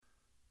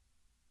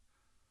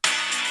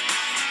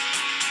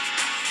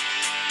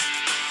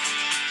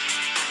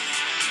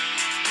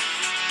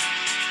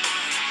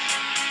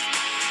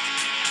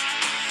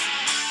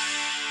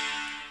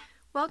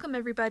Welcome,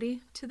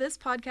 everybody, to This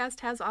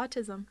Podcast Has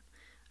Autism.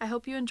 I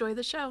hope you enjoy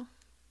the show.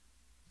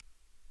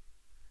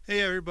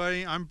 Hey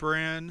everybody, I'm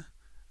Bran,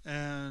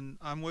 and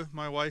I'm with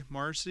my wife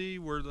Marcy.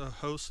 We're the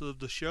hosts of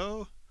the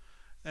show,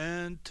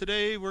 and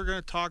today we're going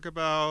to talk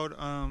about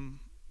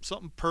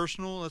something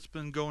personal that's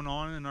been going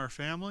on in our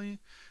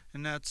family,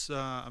 and that's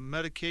a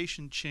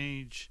medication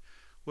change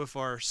with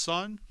our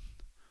son.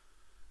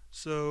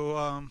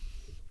 So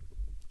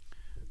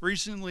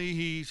recently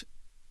he's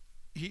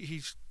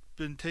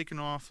been taking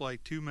off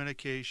like 2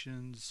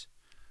 medications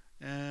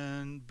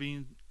and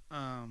being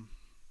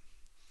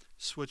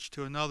switched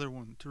to another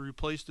one to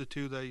replace the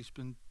 2 that he's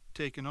been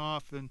taking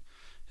off, and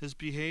his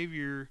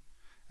behavior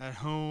at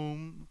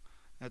home,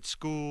 at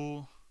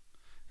school,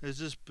 has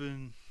just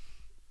been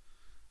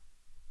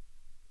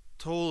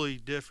totally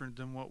different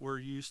than what we're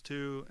used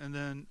to. And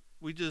then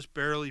we just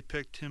barely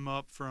picked him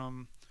up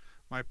from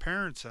my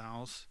parents'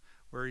 house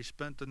where he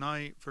spent the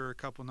night for a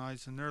couple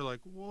nights, and they're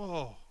like,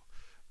 whoa,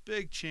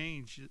 big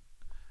change.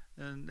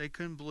 And they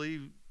couldn't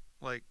believe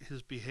like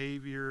his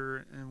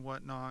behavior and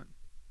whatnot.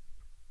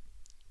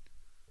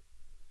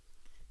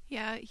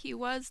 Yeah, he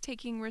was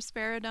taking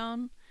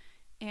risperidone,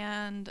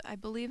 and I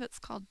believe it's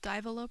called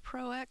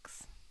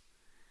Divaloprox.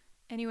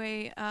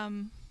 Anyway,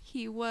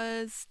 he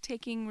was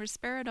taking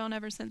risperidone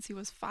ever since he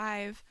was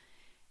 5,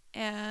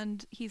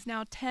 and he's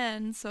now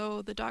 10,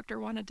 so the doctor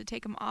wanted to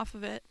take him off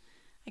of it.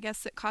 I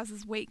guess it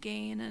causes weight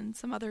gain and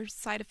some other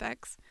side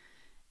effects,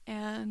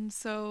 and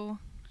so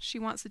she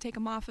wants to take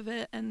him off of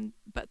it.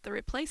 But the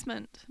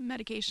replacement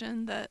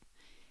medication that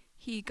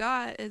he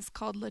got is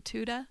called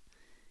Latuda,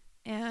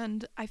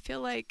 and I feel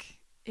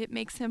like it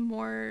makes him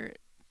more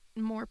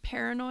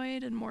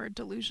paranoid and more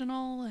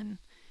delusional,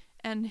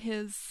 and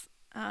his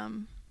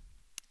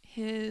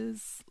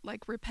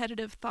like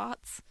repetitive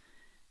thoughts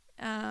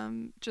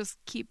just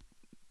keep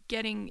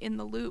getting in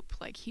the loop.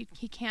 Like he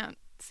can't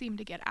seem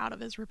to get out of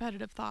his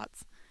repetitive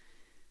thoughts.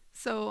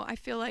 So I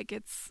feel like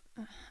it's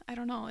I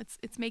don't know,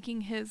 it's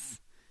making his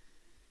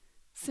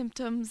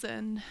symptoms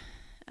and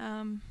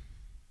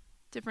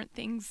different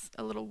things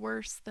a little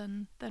worse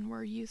than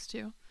we're used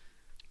to.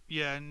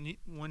 Yeah, and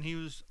when he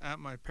was at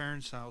my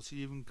parents' house, he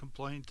even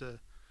complained to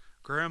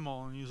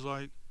Grandma, and he was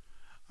like,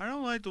 I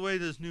don't like the way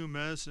this new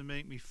medicine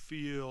make me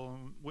feel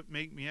and what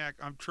make me act.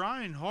 I'm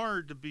trying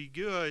hard to be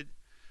good,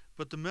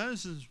 but the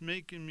medicine's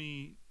making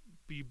me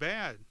be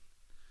bad.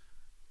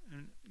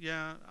 And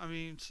yeah, I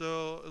mean,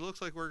 so it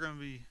looks like we're going to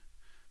be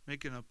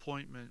making an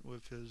appointment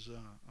with his,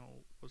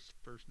 what's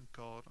the person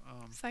called?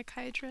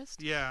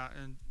 Psychiatrist? Yeah,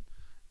 and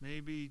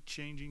maybe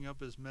changing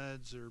up his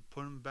meds or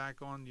putting him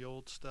back on the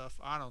old stuff.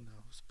 I don't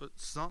know, but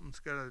something's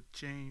got to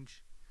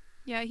change.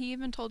 Yeah, he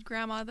even told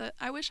Grandma that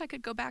I wish I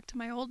could go back to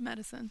my old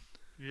medicine.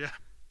 Yeah.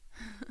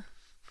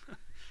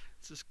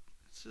 It's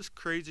just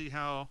crazy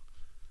how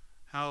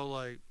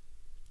like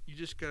you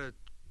just gotta,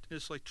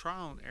 it's like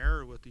trial and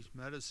error with these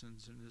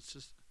medicines, and it's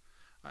just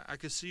I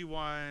can see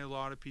why a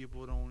lot of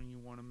people don't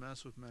even want to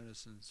mess with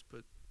medicines,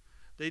 but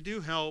they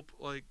do help.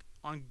 Like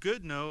on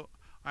good note,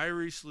 I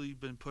recently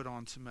been put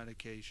on some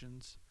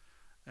medications,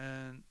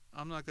 and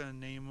I'm not gonna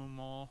name them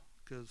all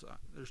because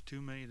there's too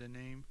many to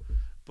name,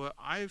 but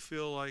I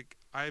feel like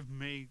I've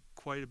made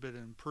quite a bit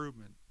of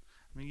improvement.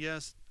 I mean,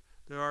 yes,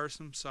 there are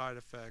some side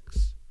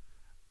effects,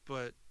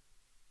 but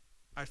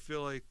I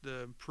feel like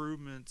the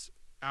improvements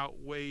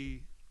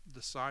outweigh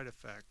the side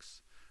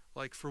effects.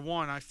 Like for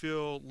one, I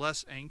feel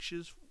less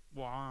anxious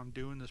while I'm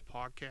doing this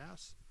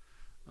podcast.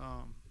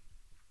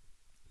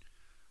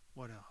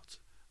 What else?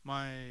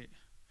 My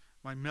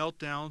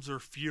meltdowns are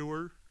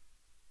fewer,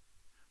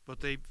 but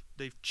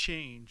they've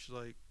changed.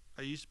 Like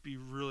I used to be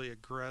really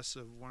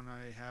aggressive when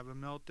I have a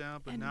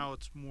meltdown, but now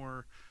it's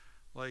more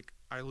like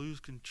I lose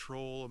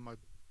control of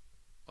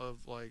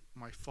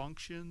my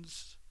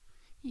functions.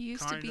 You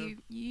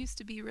used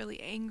to be really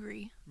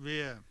angry.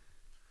 Yeah.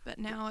 But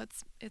now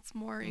it's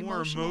more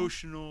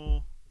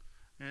emotional.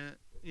 And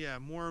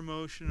more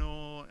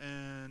emotional,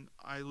 and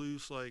I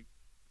lose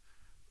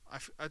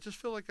I just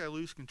feel like I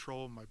lose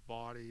control of my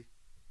body.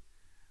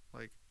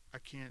 Like I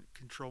can't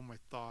control my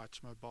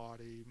thoughts, my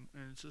body,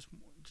 and it's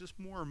just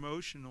more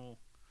emotional.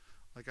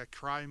 Like I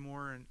cry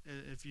more, and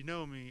if you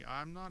know me,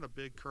 I'm not a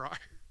big crier.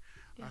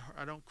 Yeah.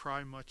 I don't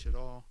cry much at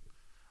all.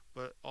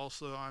 But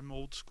also I'm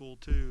old school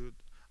too.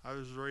 I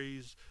was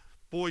raised,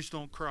 boys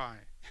don't cry.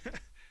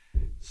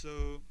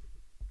 So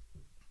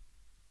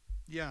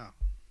yeah.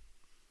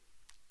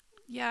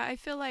 Yeah, I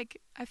feel like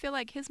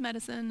his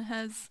medicine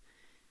has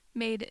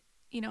made,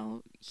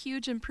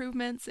 huge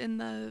improvements in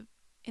the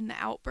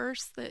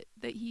outbursts that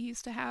he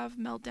used to have,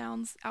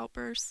 meltdowns,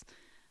 outbursts.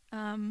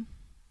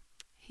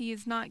 He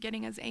is not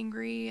getting as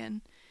angry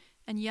and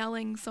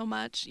yelling so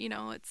much.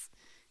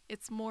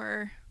 It's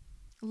more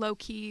low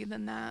key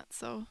than that.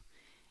 So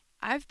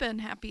I've been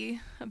happy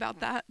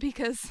about that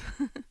because,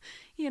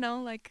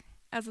 like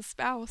as a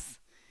spouse,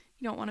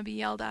 you don't want to be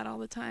yelled at all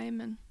the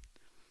time, and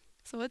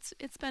so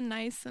it's been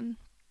nice. And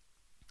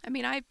I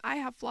mean, I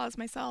have flaws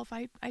myself.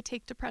 I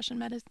take depression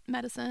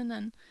medicine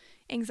and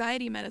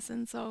anxiety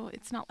medicine, so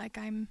it's not like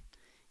I'm,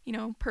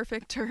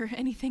 perfect or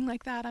anything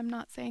like that. I'm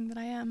not saying that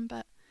I am,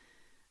 but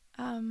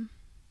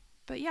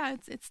yeah,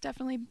 it's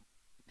definitely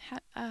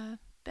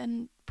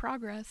been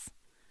progress,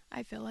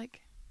 I feel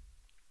like.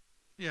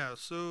 Yeah,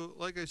 so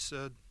like I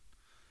said,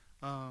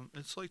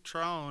 it's like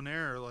trial and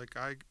error. Like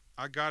I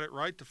got it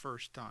right the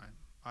first time.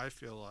 I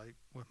feel like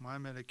with my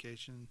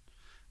medication,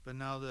 but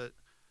now that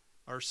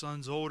our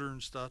son's older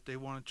and stuff, they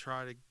want to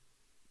try to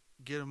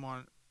get him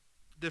on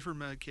different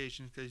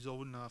medications because he's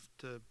old enough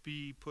to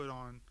be put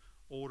on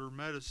older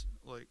medicine,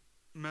 like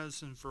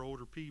medicine for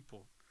older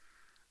people.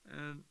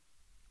 And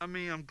I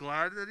mean, I'm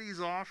glad that he's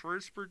off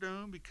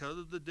risperidone because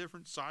of the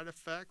different side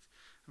effects.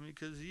 I mean,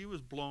 because he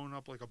was blowing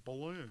up like a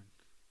balloon,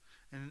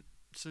 and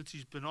since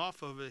he's been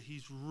off of it,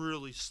 he's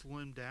really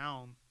slimmed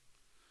down,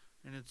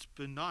 and it's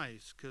been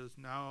nice because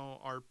now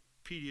our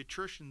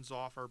pediatrician's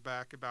off our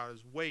back about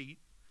his weight,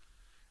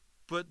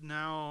 but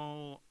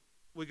now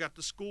we got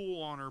the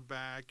school on our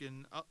back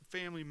and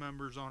family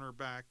members on our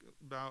back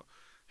about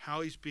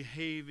how he's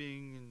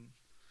behaving,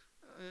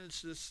 and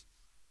it's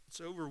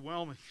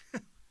overwhelming.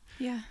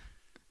 Yeah.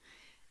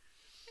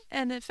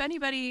 And if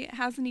anybody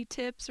has any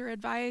tips or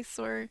advice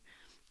or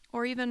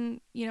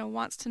even,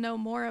 wants to know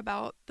more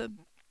about the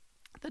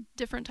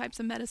different types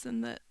of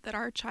medicine that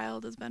our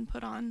child has been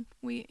put on,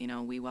 we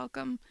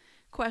welcome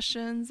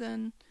questions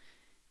and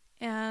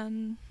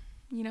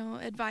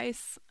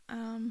advice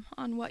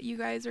on what you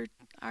guys are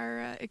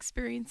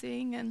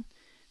experiencing, and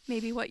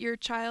maybe what your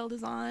child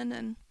is on,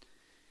 and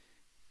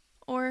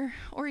or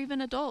even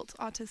adult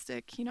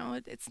autistic.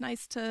 It's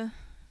nice to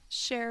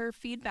share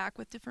feedback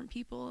with different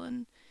people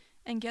and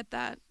get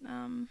that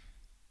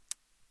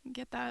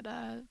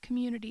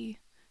community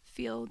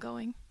feel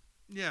going.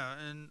 Yeah,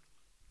 and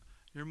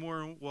you're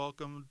more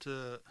welcome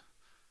to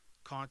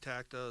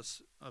contact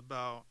us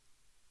about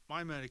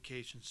my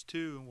medications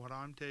too and what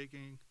I'm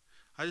taking.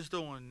 I just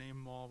don't want to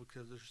name them all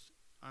because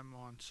I'm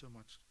on so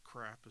much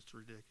crap, it's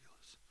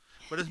ridiculous.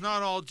 But it's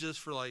not all just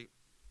for like,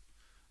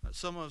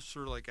 some of it's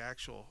for like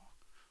actual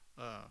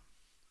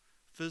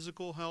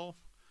physical health,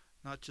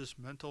 not just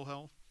mental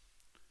health.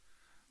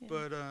 Yeah.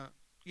 But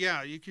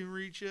yeah, you can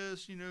reach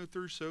us,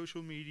 through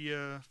social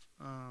media,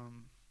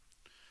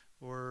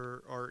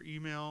 or our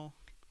email.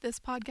 This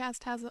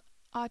podcast has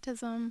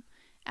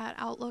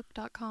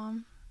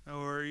autism@outlook.com.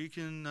 Or you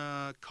can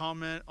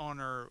comment on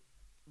our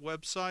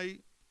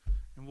website,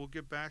 and we'll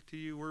get back to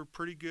you. We're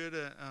pretty good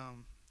at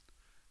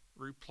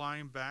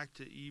replying back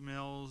to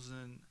emails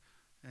and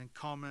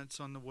comments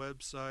on the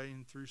website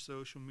and through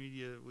social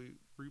media. We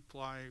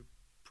reply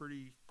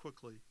pretty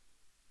quickly.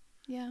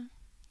 Yeah.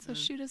 So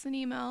shoot us an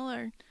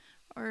email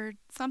or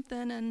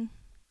something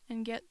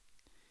and get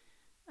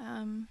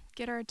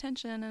our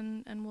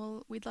attention, and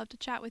we'd love to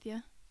chat with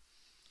you.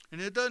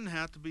 And it doesn't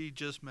have to be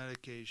just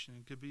medication.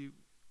 It could be,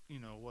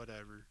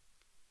 whatever.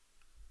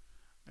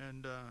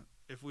 And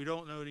if we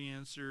don't know the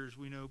answers,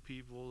 we know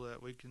people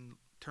that we can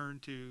turn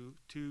to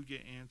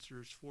get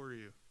answers for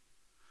you.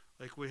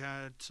 Like we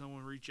had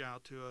someone reach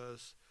out to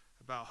us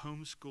about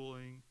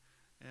homeschooling,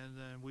 and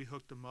then we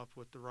hooked them up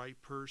with the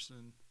right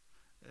person.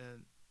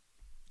 And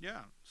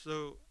yeah,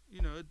 so,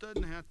 it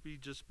doesn't have to be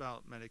just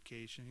about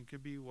medication. It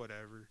could be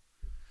whatever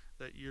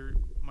that you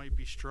might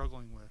be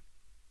struggling with.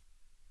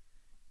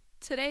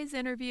 Today's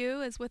interview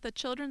is with a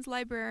children's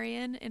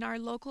librarian in our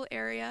local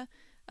area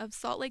of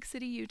Salt Lake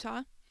City,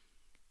 Utah.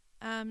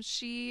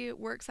 She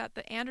works at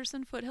the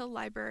Anderson Foothill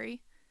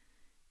Library,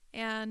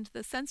 and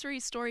the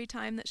sensory story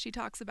time that she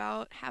talks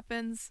about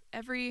happens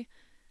every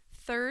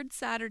third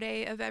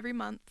Saturday of every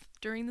month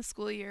during the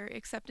school year,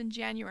 except in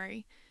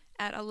January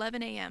at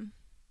 11 a.m.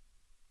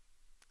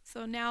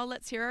 So now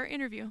let's hear our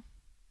interview.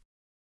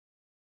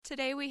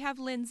 Today we have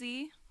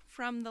Lindsey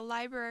from the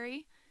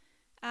library.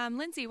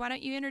 Lindsey, why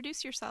don't you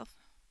introduce yourself?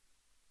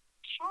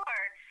 Sure.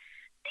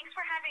 Thanks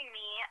for having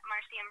me,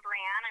 Marcy and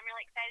Bran. I'm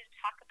really excited to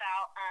talk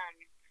about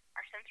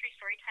our sensory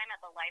story time at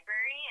the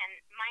library. And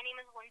my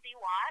name is Lindsey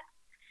Watts,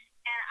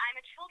 and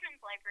I'm a children's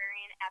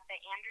librarian at the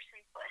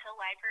Anderson Foothill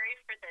Library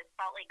for the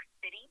Salt Lake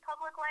City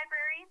Public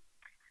Library.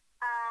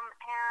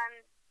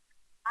 And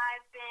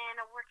I've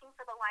been working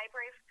for the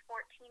library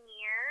for 14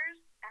 years,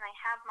 and I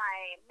have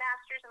my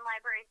master's in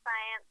library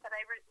science that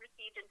I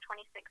received in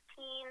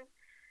 2016.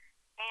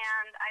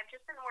 And I've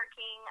just been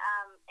working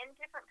in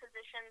different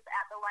positions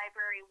at the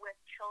library with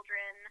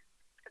children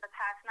for the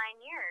past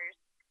 9 years.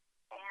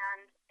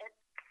 And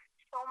it's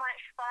so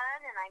much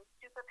fun, and I'm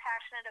super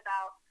passionate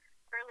about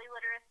early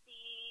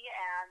literacy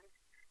and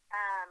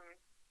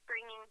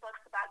bringing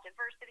books about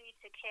diversity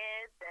to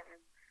kids.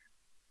 And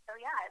so,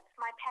 yeah, it's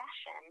my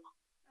passion.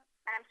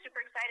 And I'm super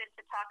excited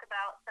to talk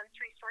about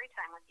sensory story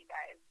time with you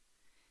guys.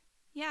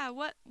 Yeah,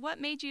 what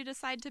made you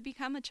decide to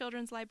become a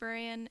children's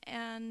librarian?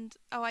 And,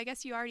 I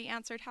guess you already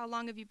answered, how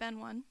long have you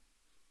been one?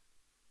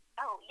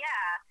 Oh,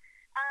 yeah.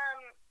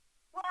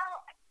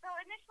 Well, so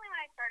initially when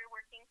I started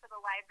working for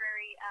the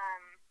library,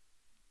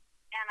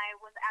 and I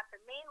was at the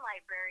main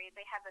library,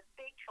 they have a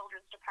big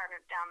children's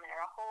department down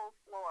there, a whole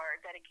floor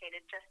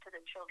dedicated just to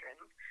the children.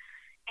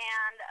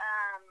 And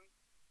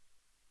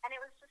and it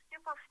was just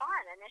super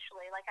fun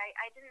initially. Like,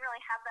 I didn't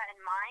really have that in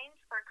mind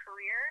for a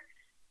career.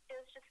 It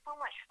was just so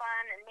much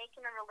fun, and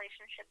making the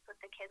relationships with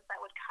the kids that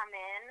would come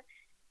in,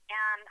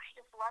 and I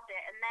just loved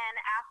it. And then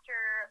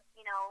after,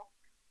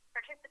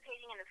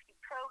 participating in a few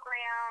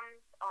programs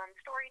on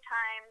story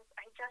times,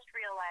 I just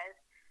realized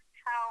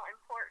how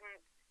important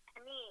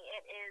to me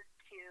it is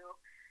to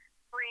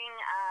bring,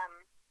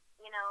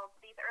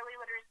 these early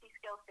literacy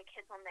skills to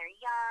kids when they're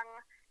young,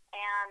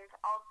 and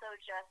also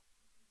just,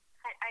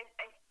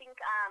 I think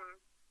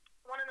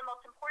one of the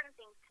most important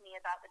things to me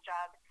about the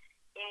job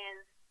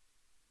is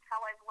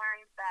how I've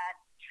learned that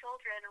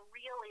children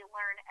really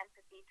learn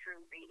empathy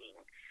through reading.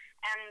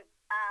 And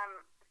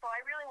so I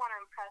really want to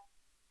impress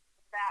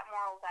that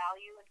moral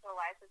value into the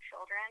lives of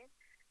children.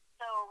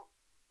 So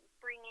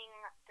bringing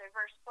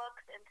diverse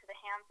books into the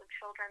hands of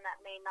children that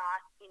may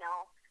not,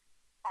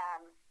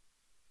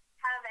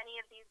 have any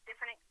of these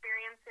different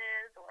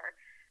experiences or,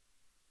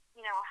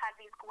 have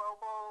these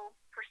global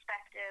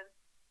perspectives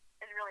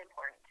is really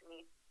important to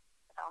me.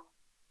 So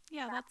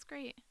yeah, that's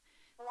great.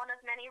 One of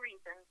many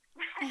reasons.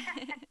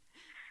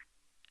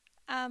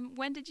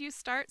 When did you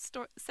start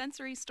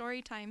sensory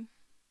story time?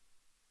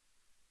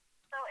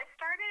 So it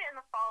started in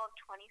the fall of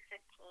 2015,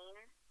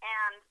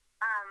 and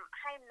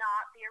I'm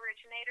not the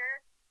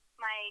originator.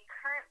 My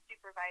current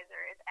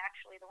supervisor is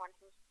actually the one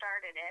who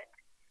started it,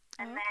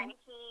 and then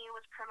he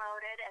was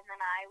promoted, and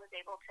then I was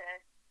able to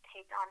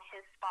take on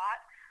his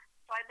spot.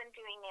 So I've been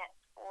doing it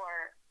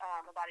for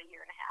about a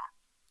year and a half.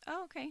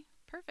 Oh, okay.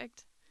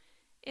 Perfect.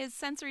 Is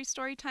sensory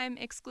story time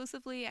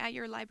exclusively at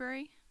your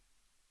library?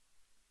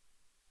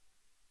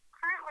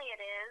 Currently it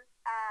is,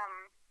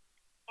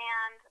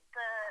 and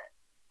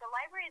the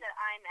library that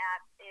I'm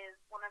at is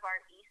one of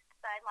our East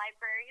Side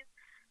libraries,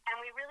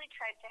 and we really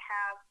tried to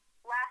have,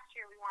 last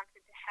year we wanted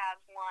to have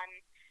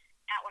one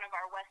at one of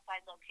our West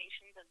Side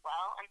locations as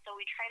well, and so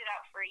we tried it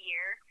out for a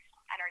year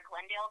at our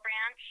Glendale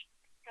branch,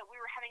 but we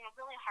were having a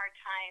really hard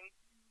time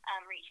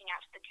reaching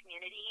out to the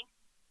community,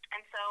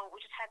 and so we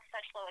just had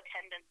such low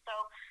attendance. So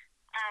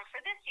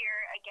for this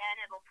year, again,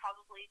 it'll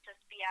probably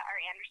just be at our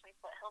Anderson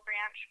Foothill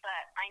branch,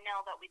 but I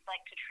know that we'd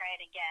like to try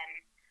it again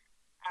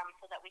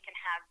so that we can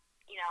have,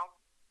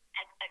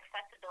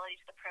 accessibility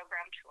to the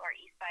program to our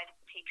East Side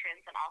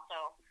patrons and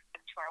also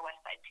to our West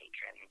Side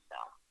patrons. So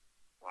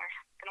we're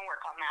going to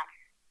work on that.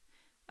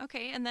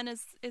 Okay, and then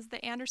is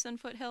the Anderson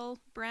Foothill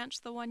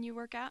branch the one you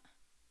work at?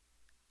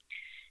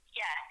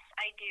 Yes,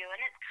 I do, and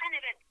it's kind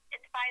of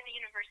it's by the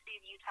University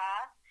of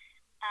Utah.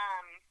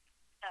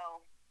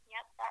 So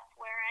yep, that's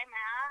where I'm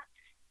at.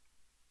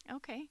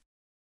 Okay.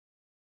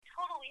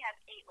 Total, we have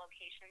 8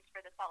 locations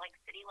for the Salt Lake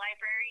City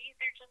Library.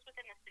 They're just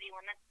within the city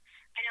limits.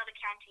 I know the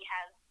county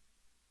has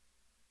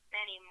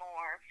many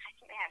more. I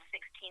think they have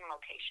 16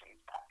 locations,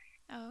 but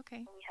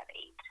okay. We have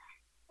 8.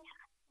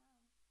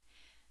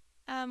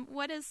 Yeah.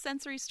 What is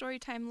sensory story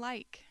time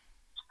like?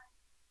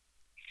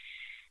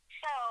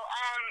 So,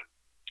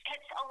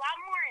 it's a lot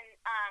more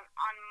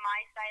on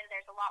my side.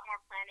 There's a lot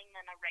more planning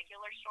than a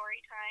regular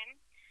story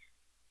time,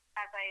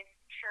 as I'm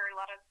sure a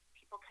lot of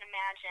people can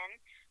imagine.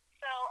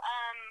 So,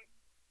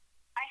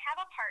 I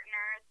have a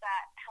partner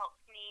that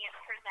helps me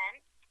present,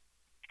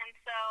 and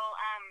so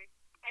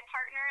my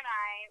partner and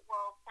I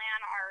will plan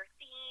our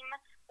theme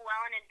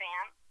well in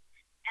advance,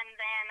 and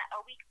then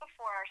a week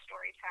before our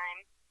story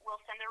time,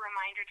 we'll send a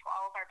reminder to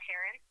all of our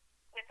parents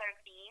with our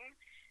theme.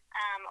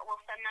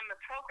 We'll send them the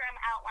program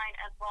outline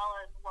as well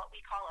as what we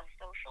call a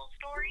social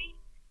story,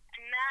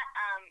 and that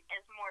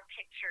is more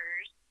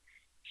pictures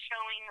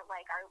showing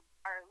like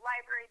our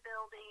library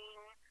building,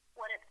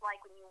 what it's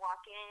like when you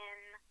walk in,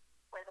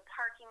 where the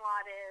parking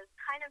lot is,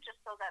 kind of just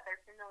so that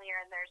they're familiar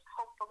and there's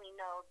hopefully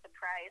no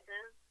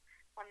surprises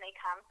when they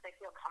come so they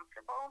feel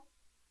comfortable.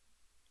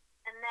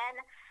 And then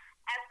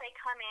as they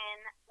come in,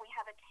 we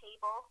have a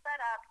table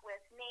set up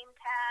with name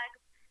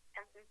tags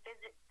and some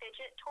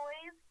fidget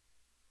toys.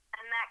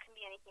 And that can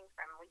be anything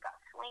from, we've got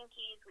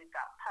slinkies, we've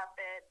got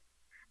puppets,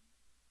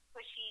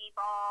 squishy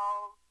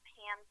balls,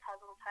 hand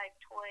puzzle type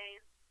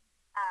toys.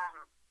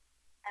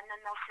 And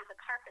then they'll do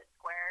the carpet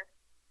square.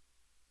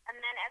 And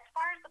then as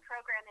far as the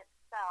program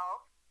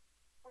itself,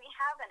 we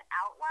have an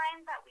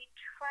outline that we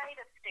try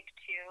to stick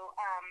to,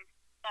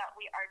 but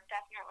we are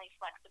definitely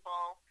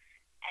flexible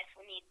as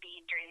we need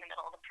be during the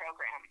middle of the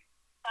program.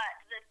 But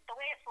the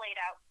way it's laid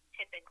out,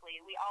 typically,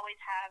 we always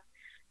have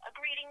a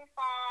greeting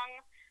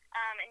song,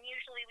 and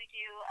usually we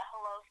do a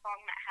hello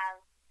song that has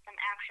some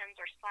actions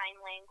or sign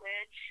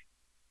language,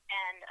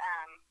 and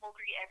we'll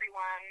greet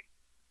everyone.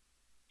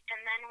 And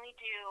then we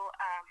do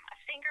a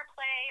finger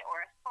play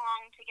or a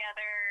song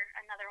together,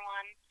 another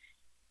one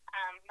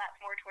that's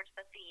more towards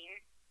the theme.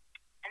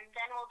 And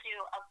then we'll do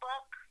a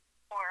book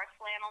or a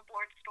flannel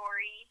board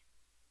story.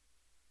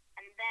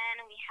 And then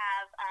we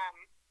have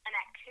an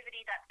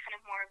activity that's kind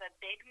of more of a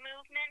big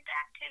movement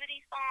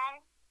activity song.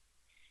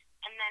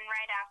 And then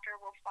right after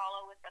we'll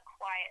follow with a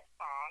quiet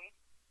song.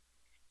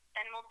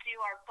 Then we'll do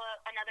our book,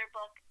 another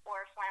book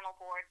or flannel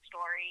board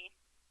story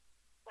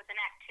with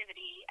an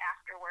activity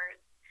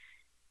afterwards.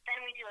 Then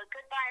we do a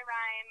goodbye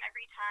rhyme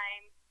every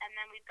time, and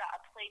then we've got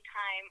a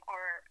playtime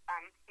or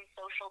some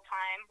social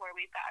time where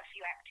we've got a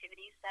few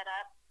activities set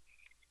up.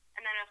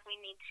 And then if we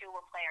need to,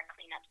 we'll play our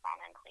cleanup song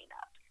and clean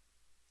up.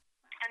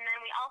 And then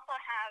we also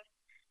have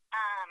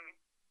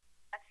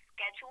a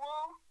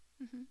schedule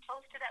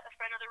posted at the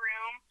front of the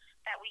room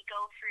that we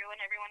go through and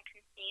everyone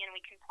can see, and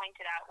we can point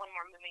it out when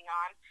we're moving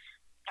on.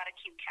 It's got a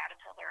cute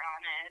caterpillar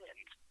on it.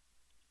 And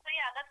so,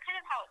 yeah, that's kind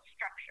of how it's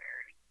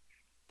structured.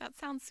 That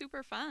sounds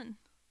super fun.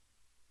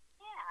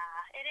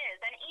 Yeah, it is.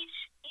 And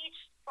each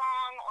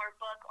song or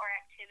book or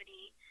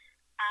activity,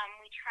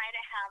 we try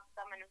to have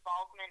some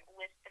involvement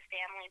with the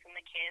families and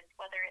the kids,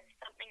 whether it's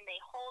something they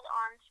hold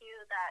on to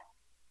that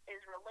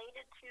is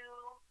related to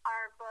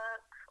our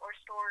book or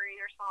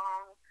story or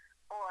song,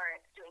 or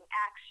it's doing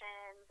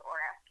actions or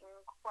asking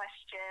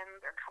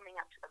questions or coming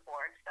up to the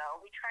board. So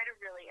we try to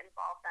really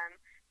involve them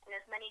in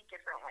as many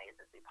different ways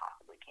as we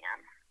possibly can.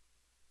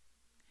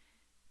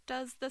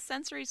 Does the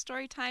sensory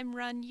story time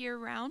run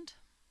year-round?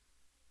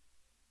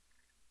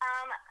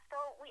 So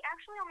we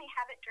actually only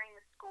have it during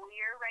the school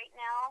year right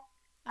now.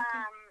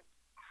 Okay.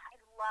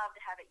 I'd love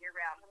to have it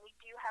year-round, and we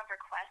do have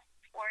requests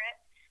for it.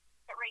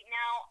 But right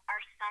now, our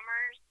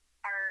summers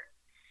are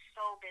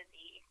so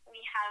busy. We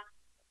have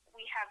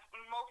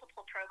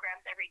multiple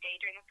programs every day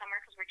during the summer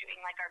because we're doing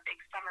like our big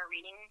summer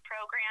reading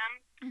program.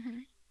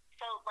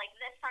 So like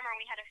this summer,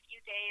 we had a few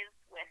days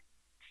with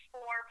 4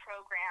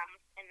 programs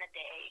in the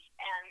day,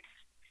 and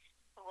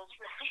it was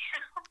really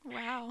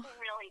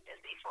really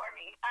busy for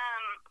me.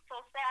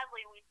 So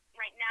sadly,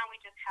 right now we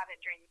just have it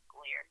during the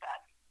school year,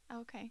 but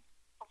okay.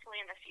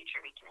 Hopefully in the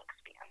future we can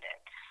expand it.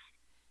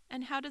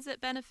 And how does it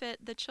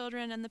benefit the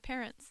children and the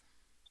parents?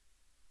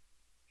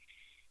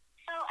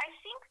 So I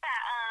think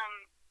that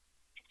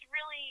it's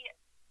really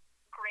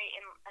great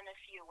in a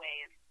few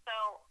ways.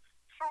 So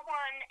for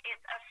one,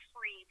 it's a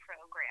free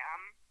program.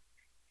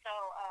 So,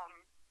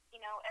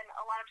 and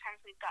a lot of times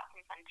we've got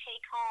some fun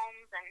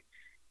take-homes and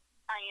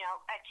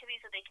activities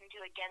that they can do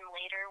again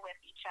later with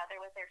each other,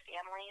 with their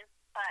families.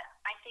 But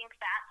I think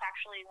that's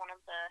actually one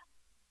of the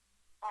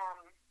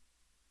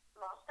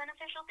most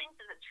beneficial things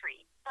is it's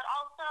free. But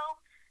also,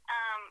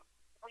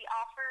 we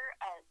offer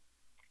a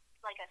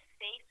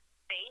safe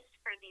space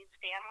for these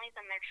families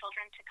and their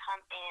children to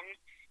come in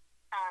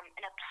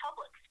a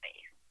public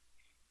space.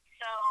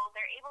 So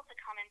they're able to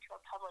come into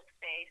a public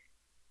space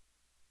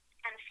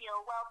and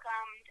feel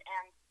welcomed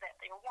and that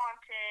they're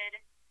wanted,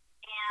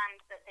 and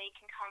that they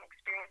can come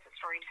experience the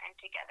story time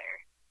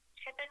together.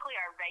 Typically,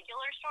 our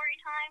regular story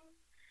times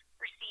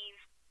receive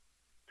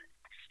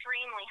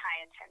extremely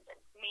high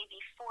attendance, maybe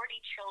 40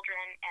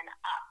 children and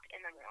up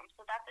in the room.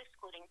 So that's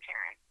excluding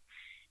parents.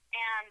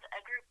 And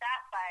a group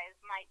that size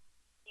might,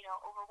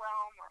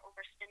 overwhelm or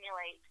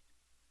overstimulate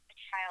a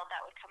child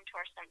that would come to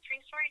our sensory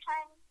story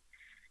times.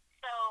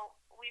 So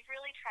we've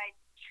really tried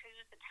to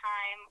choose the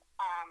time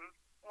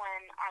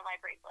when our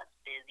library is less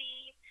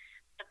busy.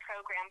 The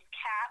program's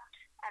capped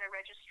at a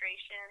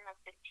registration of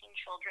 15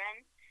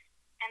 children.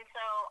 And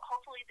so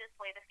hopefully this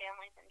way the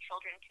families and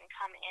children can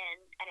come in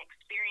and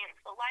experience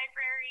the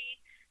library,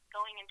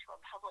 going into a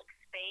public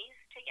space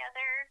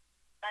together,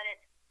 but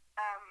it's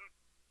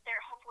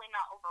they're hopefully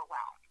not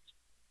overwhelmed.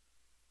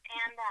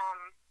 And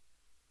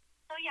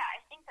so yeah, I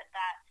think that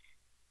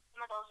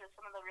some of those are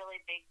some of the really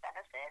big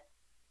benefits.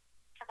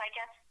 Because I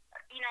guess,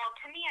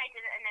 to me, I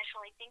didn't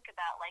initially think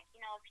about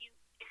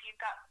if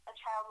you've got a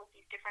child with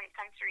these different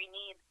sensory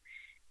needs,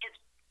 it's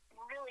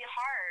really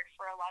hard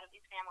for a lot of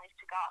these families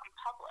to go out in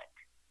public.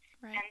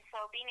 Right. And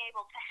so being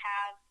able to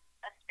have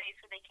a space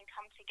where they can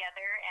come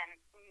together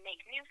and make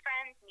new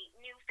friends, meet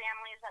new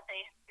families that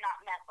they've not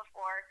met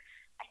before,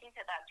 I think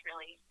that that's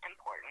really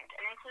important.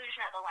 And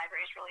inclusion at the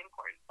library is really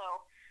important.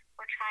 So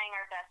we're trying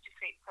our best to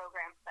create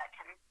programs that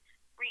can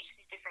reach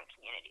these different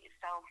communities.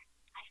 So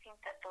I think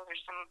that those are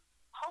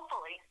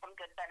hopefully some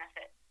good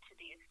benefit to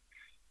these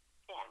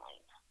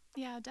families.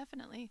 Yeah,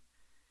 definitely.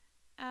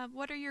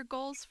 What are your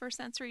goals for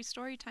sensory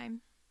story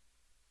time?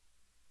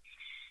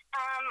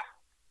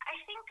 I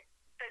think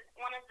that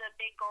one of the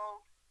big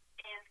goals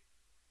is,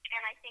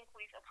 and I think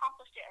we've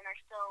accomplished it and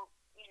are still,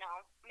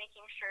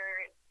 making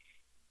sure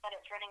that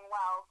it's running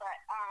well, but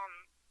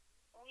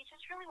we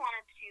just really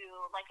wanted to,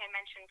 like I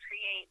mentioned,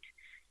 create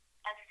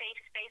a safe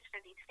space for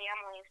these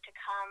families to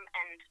come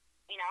and,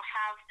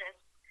 have this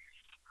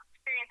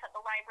experience at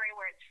the library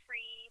where it's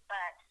free,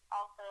 but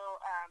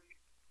also,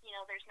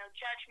 there's no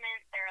judgment.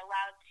 They're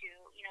allowed to,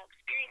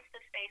 experience the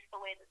space the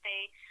way that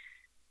they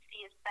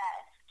see is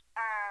best.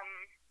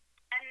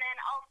 And then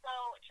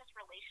also just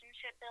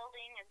relationship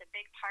building is a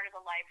big part of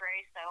the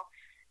library. So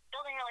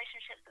building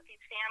relationships with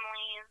these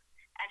families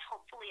and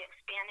hopefully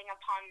expanding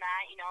upon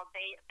that.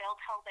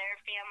 They'll tell their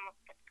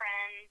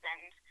friends,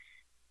 and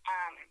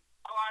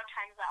a lot of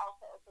times that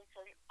also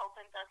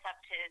opens us up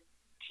to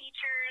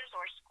teachers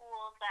or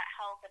schools that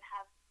help and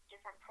have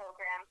different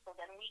programs, so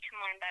then we can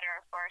learn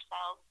better for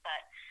ourselves.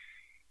 But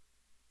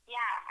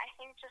yeah, I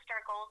think just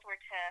our goals were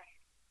to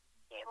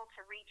be able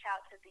to reach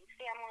out to these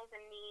families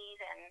in need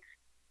and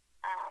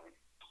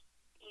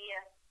be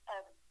a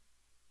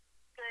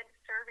good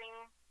serving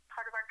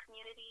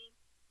activity.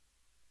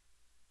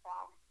 So,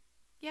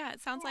 Yeah,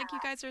 it sounds like you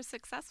yeah, guys are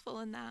successful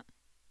in that.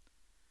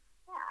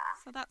 yeah,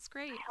 So that's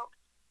great. I hope.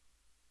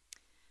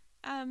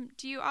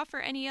 Do you offer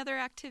any other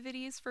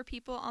activities for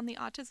people on the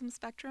autism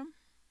spectrum?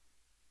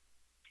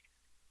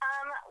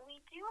 We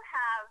do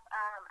have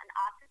an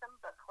autism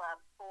book club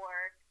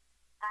for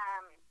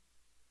um,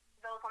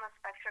 those on the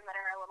spectrum that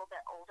are a little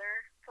bit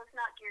older. So it's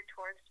not geared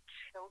towards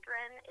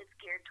children, it's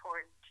geared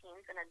towards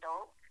teens and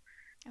adults.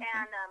 Okay.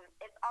 And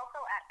it's also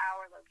at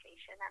our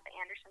location at the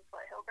Anderson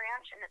Foothill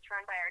branch, and it's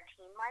run by our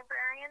teen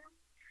librarian.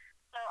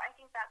 So I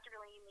think that's a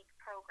really unique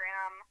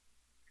program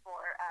for,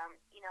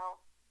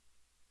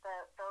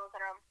 those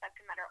that are on the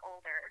spectrum that are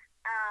older.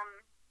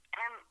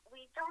 And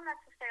we don't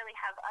necessarily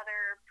have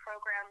other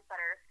programs that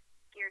are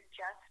geared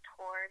just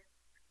towards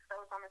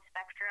those on the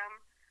spectrum,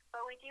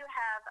 but we do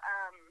have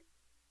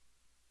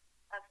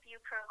a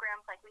few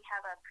programs, like we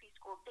have a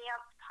preschool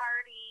dance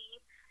party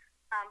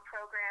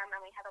program, and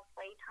we have a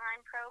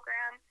playtime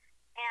program.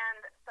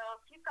 And so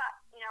if you've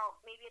got,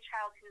 maybe a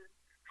child who's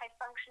high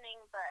functioning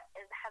but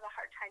has a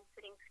hard time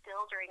sitting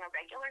still during a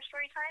regular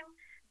story time,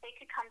 they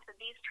could come to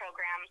these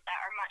programs that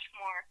are much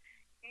more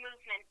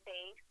movement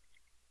based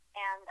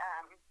and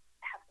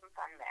have some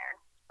fun there.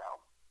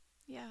 So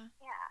Yeah.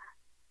 yeah.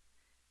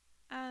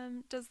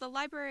 Does the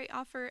library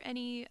offer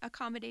any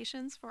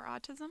accommodations for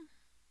autism?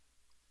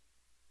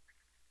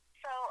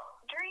 So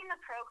during the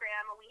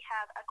program, we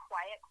have a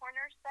quiet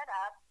corner set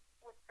up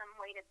with some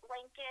weighted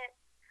blankets.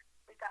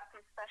 We've got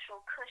some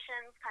special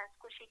cushions, kind of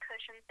squishy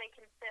cushions they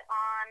can sit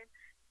on.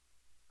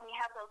 We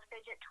have those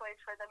fidget toys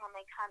for them when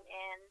they come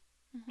in.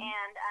 Mm-hmm.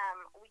 And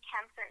we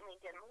can certainly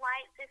dim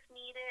lights if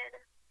needed.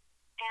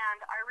 And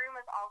our room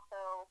is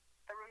also,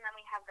 the room that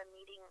we have the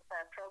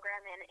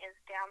program in is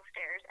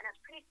downstairs, and it's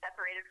pretty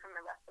separated from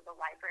the rest of the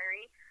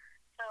library,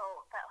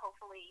 so that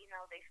hopefully,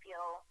 they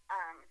feel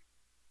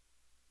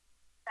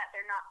that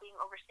they're not being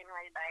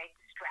overstimulated by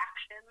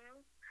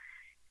distractions.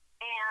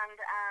 And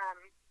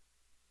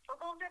so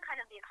those are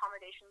kind of the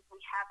accommodations we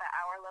have at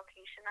our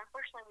location.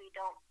 Unfortunately, we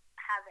don't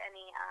have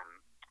any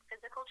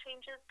physical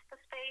changes to the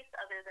space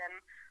other than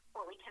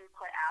what we can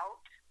put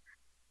out.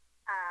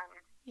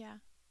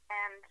 Yeah.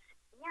 And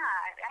yeah,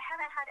 I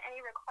haven't had any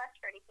requests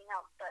for anything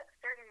else, but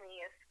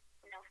certainly if,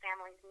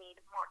 families need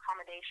more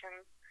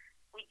accommodations,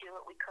 we do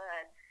what we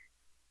could.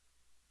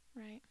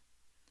 Right.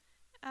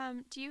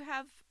 Do you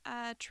have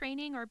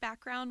training or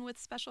background with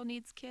special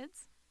needs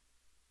kids?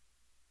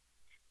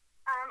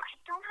 I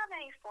don't have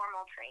any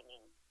formal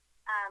training.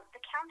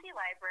 The county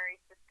library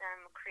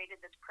system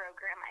created this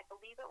program, I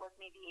believe it was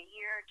maybe a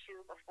year or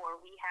two before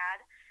we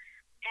had,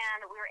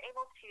 and we were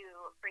able to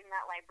bring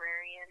that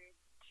librarian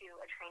to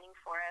a training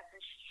for us,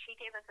 and she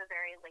gave us a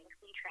very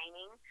lengthy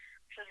training,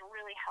 which was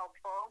really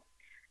helpful.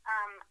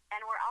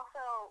 And we're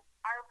also,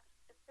 our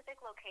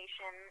specific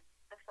location,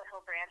 the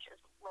Foothill branch,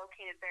 is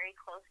located very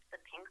close to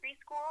the Pingree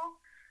School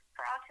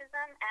for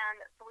Autism, and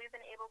so we've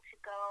been able to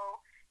go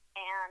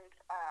and,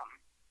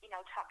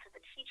 talk to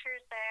the teachers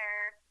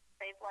there.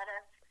 They've let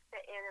us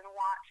sit in and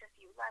watch a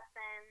few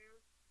lessons.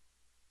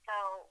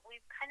 So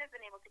we've kind of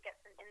been able to get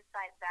some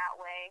insight that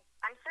way.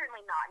 I'm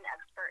certainly not an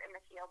expert in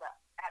the field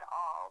at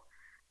all,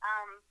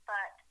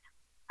 but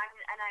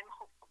I'm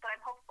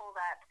hopeful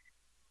that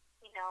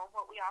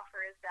what we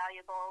offer is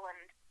valuable,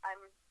 and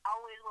I'm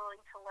always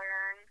willing to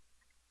learn.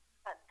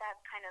 But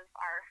that's kind of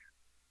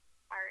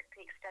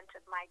the extent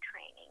of my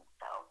training.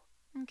 So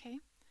Okay.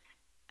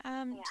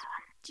 yeah.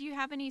 Do you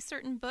have any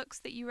certain books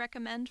that you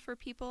recommend for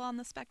people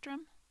on the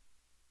spectrum?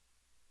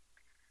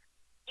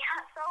 Yeah,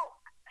 so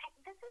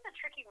this is a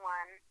tricky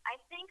one. I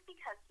think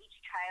because each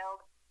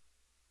child,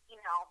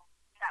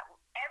 that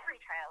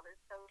every child is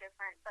so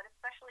different, but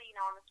especially,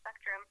 on the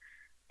spectrum,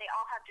 they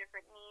all have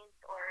different needs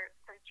or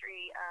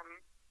sensory,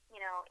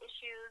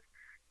 issues.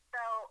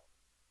 So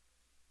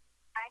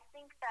I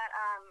think that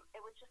it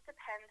would just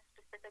depend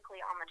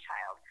specifically on the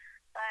child.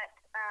 But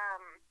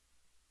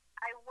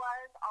I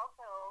was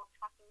also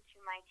talking to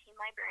my teen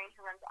librarian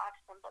who runs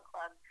Autism Book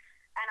Club,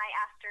 and I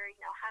asked her,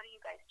 how do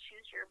you guys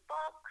choose your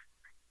books?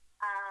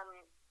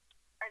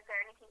 Is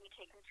there anything you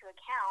take into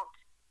account?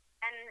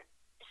 And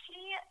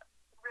she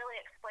really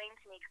explained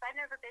to me, because I've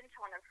never been to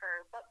one of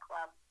her book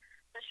clubs,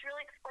 so she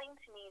really explained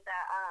to me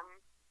that,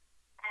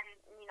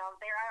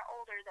 they are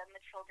older than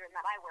the children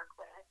that I work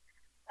with,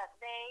 but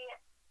they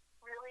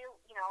really,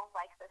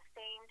 like the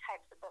same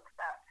types of books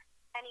that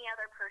any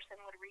other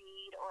person would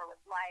read or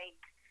would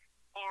like,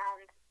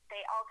 and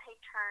they all take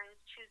turns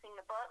choosing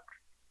the books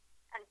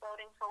and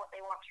voting for what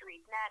they want to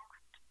read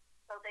next.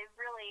 So they've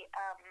really,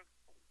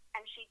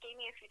 and she gave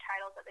me a few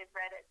titles that they've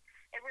read.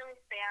 It really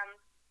spans,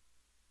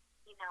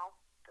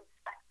 the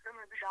spectrum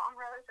of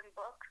genres and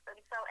books. And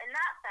so in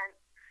that sense,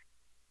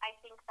 I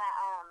think that,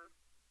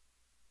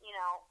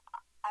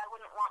 I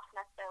wouldn't want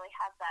to necessarily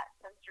have that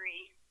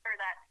sensory or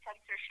that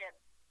censorship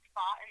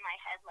thought in my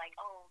head, like,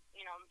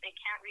 they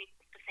can't read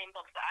the same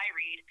books that I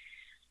read.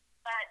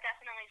 But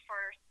definitely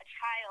for a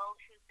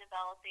child who's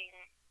developing,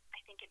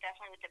 I think it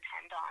definitely would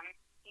depend on,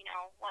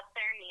 what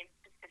their needs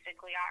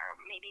specifically are, or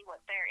maybe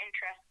what their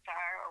interests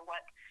are, or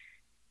what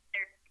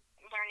they're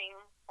learning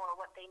or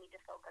what they need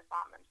to focus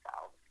on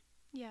themselves.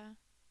 Yeah.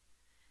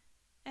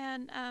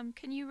 And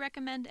can you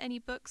recommend any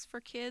books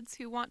for kids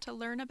who want to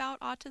learn about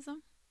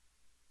autism?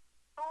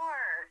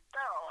 Sure.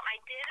 So I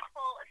did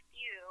pull a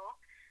few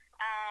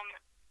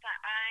that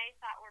I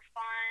thought were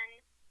fun.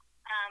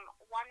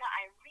 One that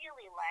I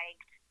really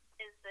liked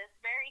is this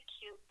very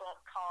cute book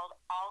called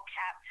All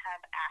Cats Have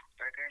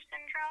Asperger's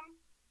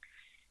Syndrome.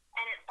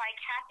 And it's by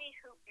Kathy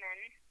Hoopman.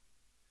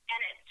 And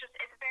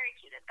it's very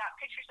cute. It's got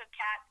pictures of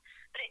cats,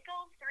 but it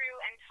goes through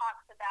and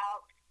talks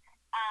about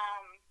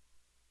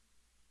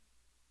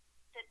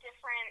the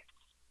different,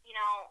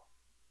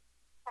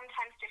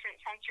 sometimes different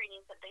sensory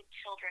needs that the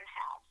children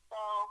have. So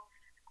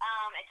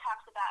it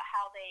talks about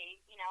how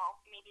they,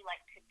 maybe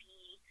like to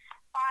be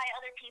by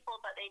other people,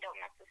 but they don't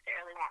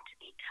necessarily want to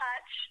be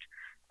touched,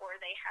 or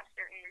they have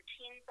certain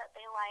routines that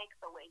they like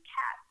the way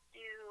cats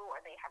do,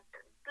 or they have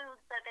certain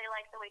foods that they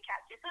like the way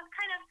cats do. So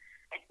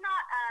it's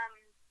not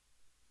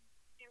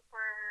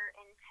super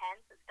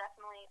intense. It's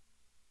definitely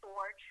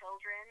for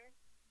children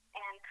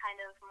and kind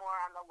of more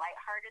on the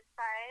lighthearted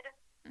side.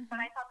 Mm-hmm.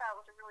 But I thought that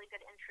was a really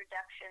good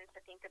introduction to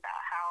think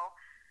about how,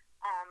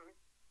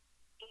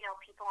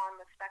 people on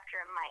the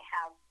spectrum might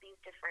have these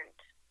different,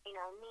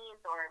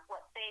 needs, or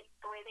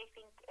the way they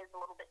think is a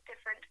little bit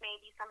different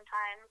maybe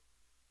sometimes.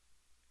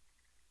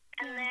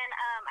 And then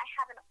I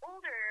have an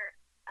older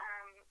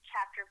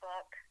chapter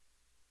book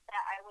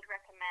that I would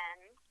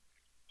recommend,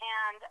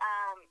 and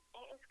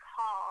it is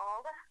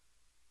called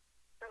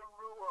The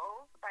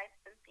Rules by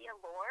Cynthia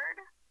Lord.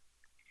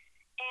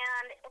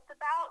 And it's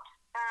about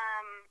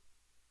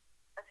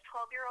a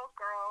 12-year-old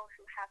girl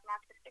who has an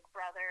autistic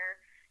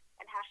brother,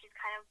 and how she's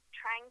kind of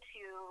trying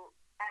to,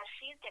 as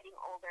she's getting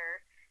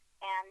older,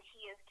 and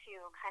he is too,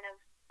 kind of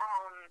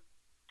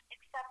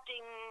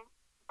accepting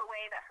the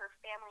way that her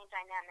family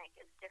dynamic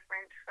is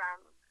different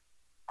from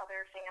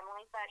other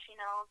families that she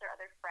knows or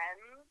other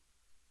friends.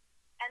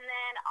 And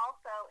then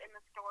also in the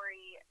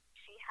story,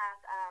 she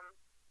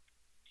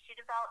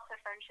develops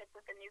a friendship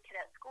with a new kid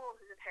at school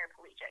who's a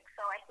paraplegic.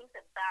 So I think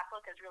that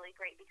book is really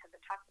great because it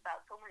talks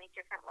about so many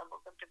different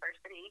levels of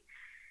diversity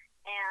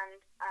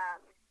and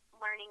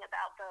learning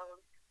about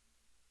those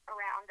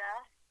around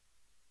us.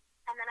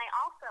 And then I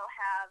also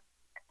have,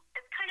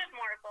 it's kind of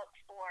more a book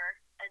for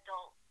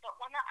adults, but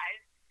one that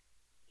I've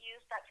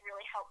used that's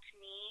really helped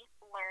me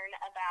learn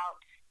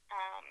about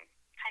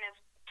kind of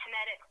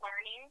kinetic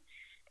learning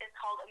is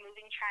called A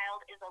Moving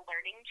Child is a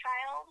Learning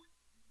Child,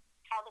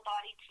 How the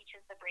Body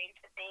Teaches the Brain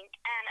to Think.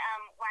 And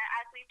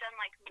as we've done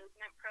like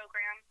movement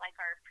programs, like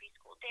our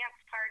preschool dance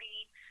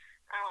party,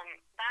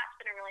 that's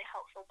been a really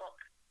helpful book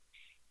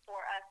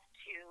for us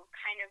to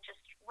kind of just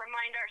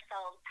remind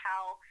ourselves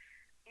how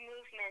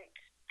movement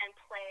and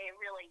play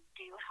really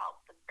do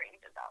help the brain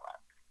develop.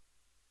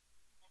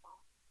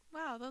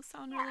 Wow, those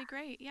sound really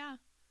great.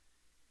 Yeah.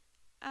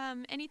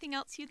 Anything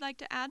else you'd like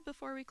to add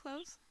before we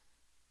close?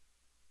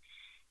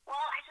 Well,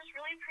 I just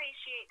really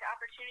appreciate the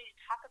opportunity to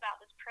talk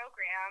about this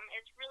program.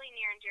 It's really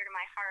near and dear to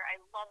my heart. I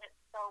love it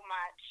so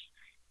much.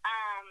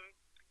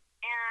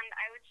 And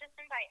I would just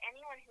invite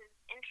anyone who's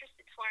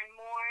interested to learn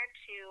more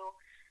to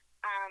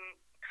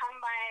come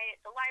by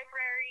the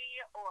library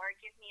or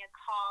give me a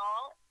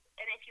call.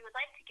 And if you would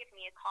like to give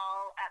me a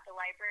call at the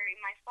library,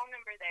 my phone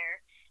number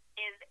there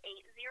is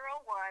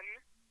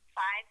 801-594-8611.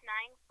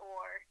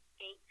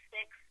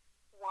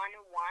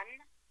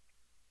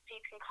 So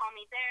you can call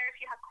me there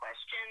if you have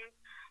questions.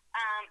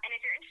 And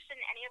if you're interested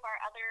in any of our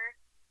other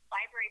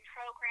library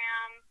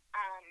programs,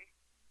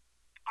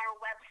 our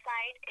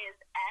website is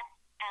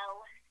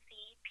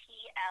slcpl.org.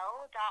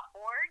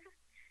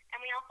 And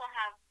we also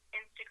have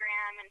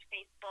Instagram and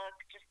Facebook,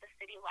 just the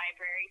City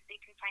Library, so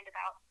you can find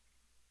out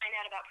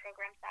about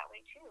programs that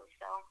way too.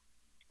 So,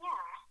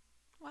 yeah.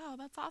 Wow,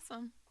 that's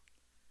awesome.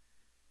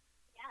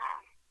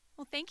 Yeah.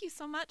 Well, thank you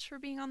so much for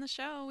being on the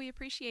show. We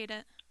appreciate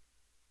it.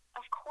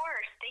 Of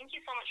course. Thank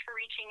you so much for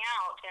reaching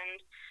out.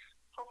 And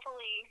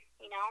hopefully,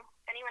 if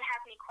anyone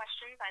has any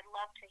questions, I'd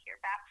love to hear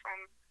back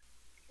from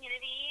the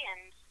community.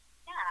 And,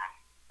 yeah.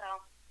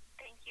 So,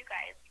 thank you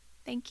guys.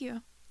 Thank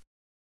you.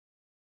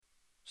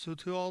 So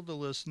to all the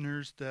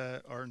listeners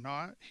that are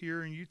not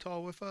here in Utah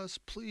with us,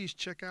 please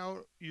check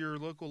out your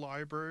local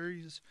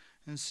libraries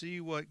and see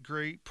what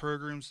great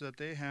programs that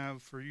they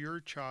have for your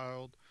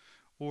child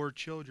or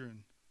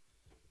children.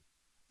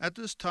 At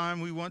this time,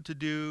 we want to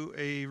do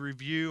a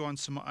review on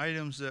some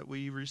items that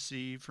we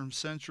received from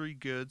Century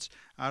Goods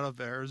out of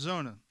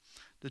Arizona.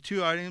 The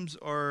two items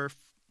are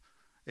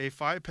a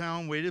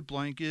 5-pound weighted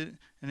blanket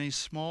and a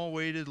small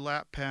weighted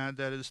lap pad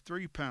that is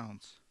 3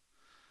 pounds.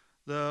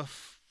 The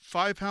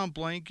 5-pound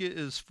blanket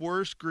is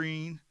forest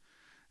green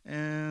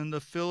and the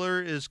filler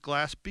is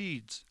glass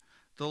beads.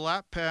 The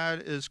lap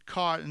pad is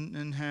cotton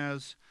and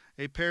has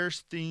a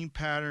Paris theme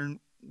pattern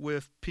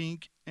with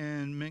pink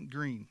and mint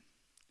green.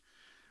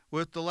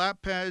 With the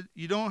lap pad,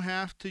 you don't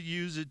have to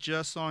use it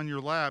just on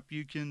your lap.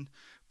 You can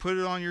put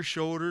it on your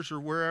shoulders or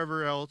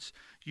wherever else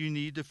you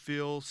need to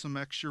feel some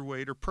extra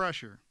weight or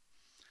pressure.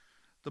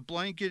 The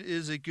blanket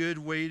is a good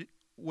weight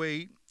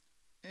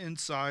in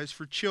size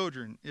for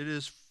children. It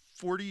is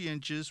 40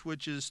 inches,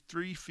 which is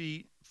 3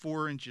 feet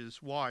 4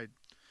 inches wide.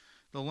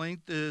 The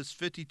length is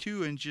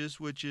 52 inches,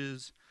 which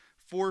is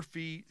 4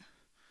 feet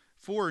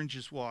 4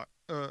 inches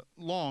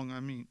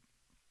long.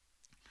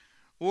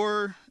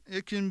 Or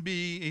it can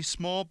be a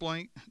small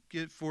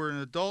blanket for an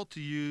adult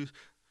to use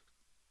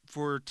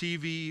for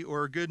TV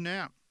or a good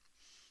nap.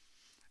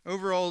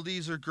 Overall,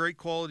 these are great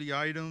quality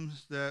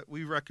items that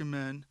we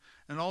recommend,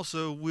 and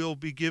also we'll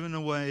be giving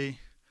away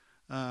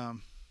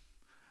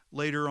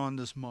later on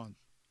this month.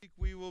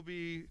 We will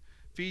be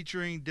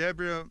featuring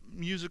Deborah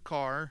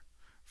Musicar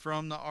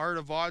from The Art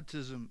of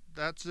Autism.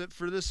 That's it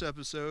for this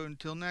episode.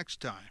 Until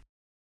next time.